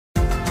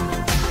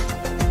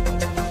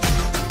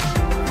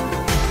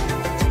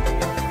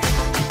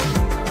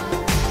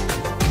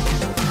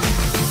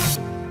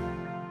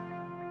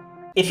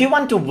If you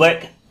want to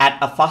work at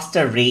a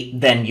faster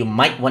rate, then you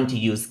might want to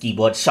use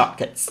keyboard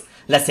shortcuts.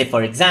 Let's say,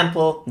 for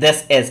example,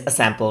 this is a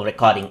sample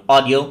recording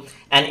audio,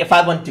 and if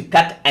I want to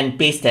cut and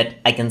paste it,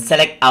 I can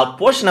select out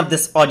portion of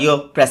this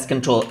audio, press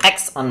Ctrl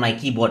X on my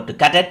keyboard to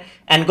cut it,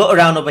 and go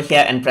around over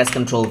here and press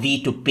Ctrl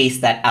V to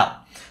paste that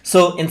out.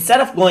 So instead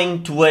of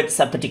going towards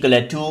a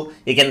particular tool,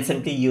 you can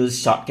simply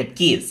use shortcut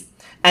keys.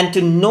 And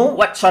to know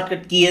what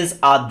shortcut keys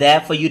are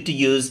there for you to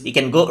use, you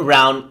can go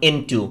around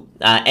into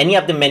any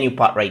of the menu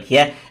part right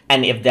here.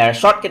 And if there are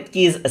shortcut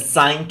keys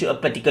assigned to a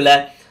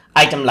particular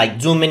item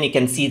like zoom in, you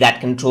can see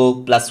that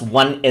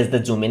Ctrl+1 is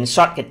the zoom in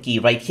shortcut key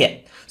right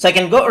here. So I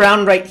can go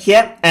around right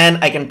here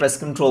and I can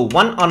press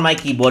Ctrl+1 on my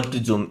keyboard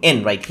to zoom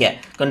in right here.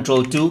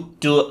 Ctrl+2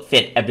 to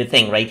fit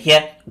everything right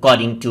here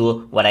according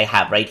to what I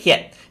have right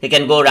here. You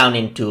can go around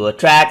into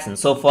tracks and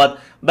so forth,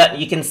 but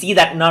you can see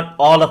that not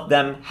all of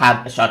them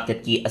have a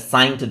shortcut key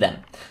assigned to them.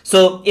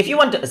 So if you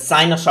want to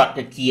assign a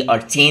shortcut key or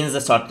change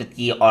the shortcut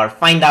key or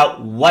find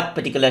out what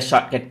particular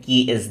shortcut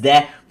key is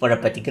there for a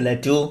particular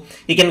tool,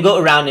 you can go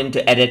around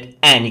into edit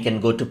and you can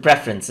go to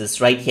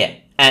preferences right here.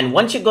 And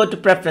once you go to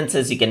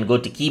preferences, you can go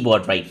to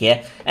keyboard right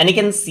here and you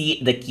can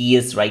see the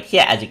keys right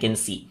here, as you can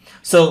see.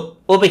 So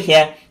over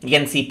here, you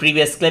can see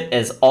previous clip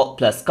is Alt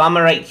plus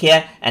comma right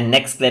here, and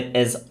next clip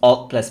is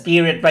Alt plus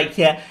period right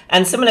here.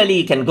 And similarly,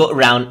 you can go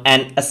around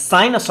and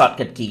assign a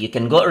shortcut key. You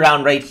can go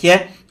around right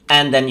here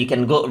and then you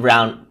can go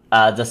around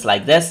just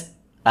like this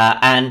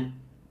and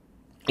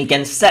you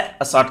can set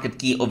a shortcut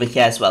key over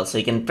here as well. So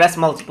you can press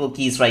multiple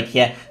keys right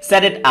here,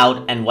 set it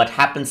out, and what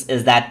happens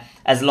is that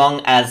as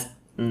long as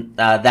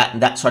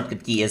that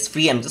shortcut key is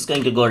free, I'm just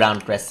going to go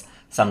around, press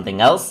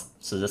something else.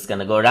 So just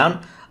gonna go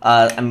around.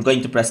 I'm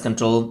going to press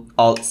Ctrl,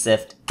 Alt,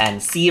 Shift,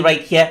 and C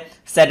right here,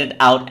 set it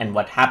out, and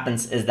what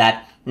happens is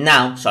that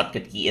now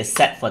shortcut key is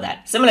set for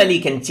that. Similarly,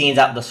 you can change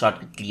out the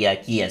shortcut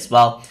key as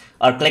well,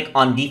 or click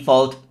on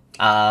default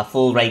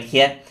full right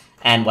here,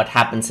 and what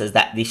happens is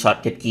that the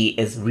shortcut key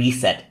is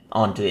reset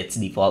onto its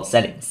default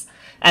settings.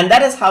 And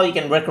that is how you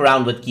can work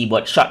around with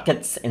keyboard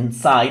shortcuts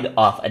inside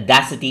of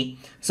Audacity.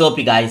 So hope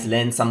you guys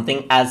learned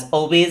something as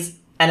always.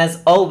 And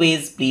as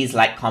always, please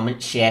like,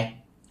 comment, share,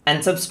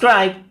 and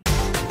subscribe.